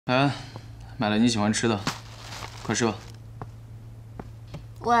哎，买了你喜欢吃的，快吃吧。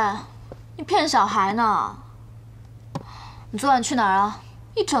喂，你骗小孩呢？你昨晚去哪儿啊？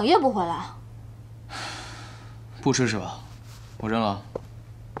一整夜不回来。不吃是吧？我扔了。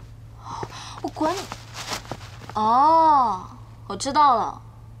我管你。哦，我知道了，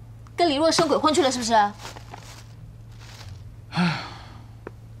跟李若生鬼混去了是不是？哎，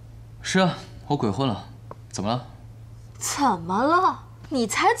是啊，我鬼混了，怎么了？怎么了？你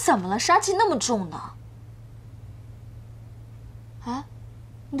猜怎么了？杀气那么重呢？哎，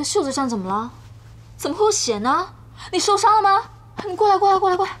你的袖子上怎么了？怎么会有血呢？你受伤了吗？你过来，过来，过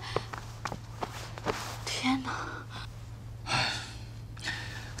来，过来！天哪！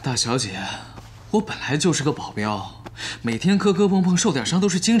大小姐，我本来就是个保镖，每天磕磕碰碰受点伤都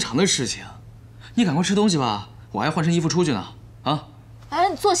是经常的事情。你赶快吃东西吧，我还换身衣服出去呢。啊！哎，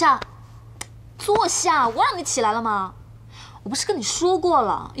你坐下，坐下！我让你起来了吗？我不是跟你说过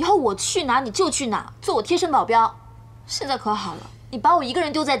了，以后我去哪你就去哪，做我贴身保镖。现在可好了，你把我一个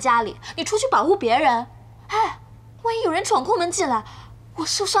人丢在家里，你出去保护别人。哎，万一有人闯空门进来，我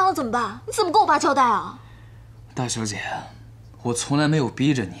受伤了怎么办？你怎么跟我爸交代啊？大小姐，我从来没有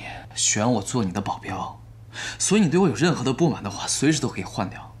逼着你选我做你的保镖，所以你对我有任何的不满的话，随时都可以换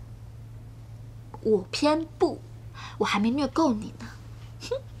掉。我偏不，我还没虐够你呢。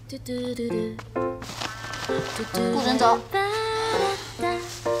哼！不准走！哎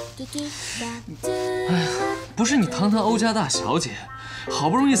呀，不是你堂堂欧家大小姐，好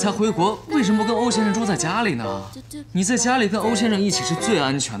不容易才回国，为什么不跟欧先生住在家里呢？你在家里跟欧先生一起是最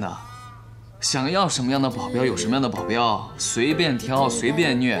安全的。想要什么样的保镖有什么样的保镖，随便挑，随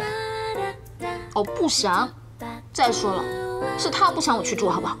便虐。我不想。再说了，是他不想我去住，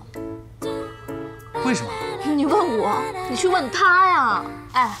好不好？为什么？你问我，你去问他呀。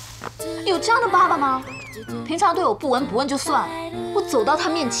哎，有这样的爸爸吗？平常对我不闻不问就算了，我走到他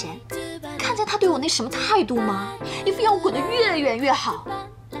面前，看见他对我那什么态度吗？一副要我滚得越远越好。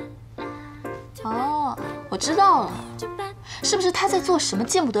哦，我知道了，是不是他在做什么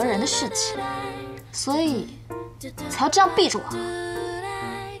见不得人的事情，所以才要这样逼着我？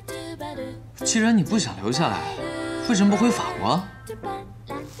既然你不想留下来，为什么不回法国？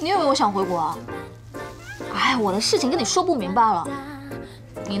你以为我想回国啊？哎，我的事情跟你说不明白了，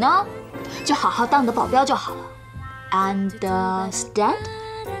你呢，就好好当你的保镖就好了 ，understand？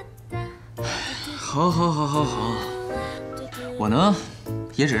 好，我呢，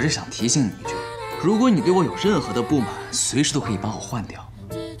也只是想提醒你一句，如果你对我有任何的不满，随时都可以帮我换掉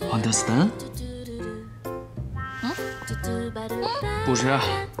 ，understand？ 不吃。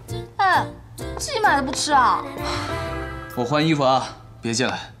哎，自己买的不吃啊？我换衣服啊，别进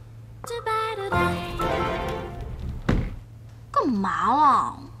来。干嘛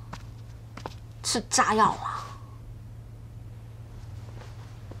了？吃炸药了？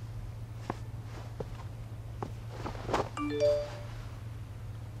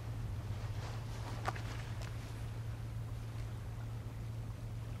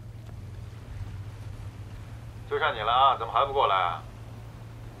就差你了啊，怎么还不过来？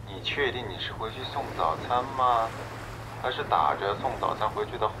你确定你是回去送早餐吗？还是打着送早餐回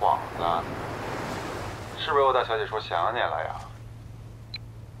去的幌子？是不是欧大小姐说想你了呀？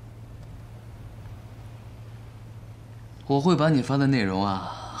我会把你发的内容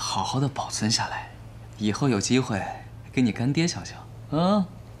啊，好好的保存下来，以后有机会跟你干爹瞧瞧啊。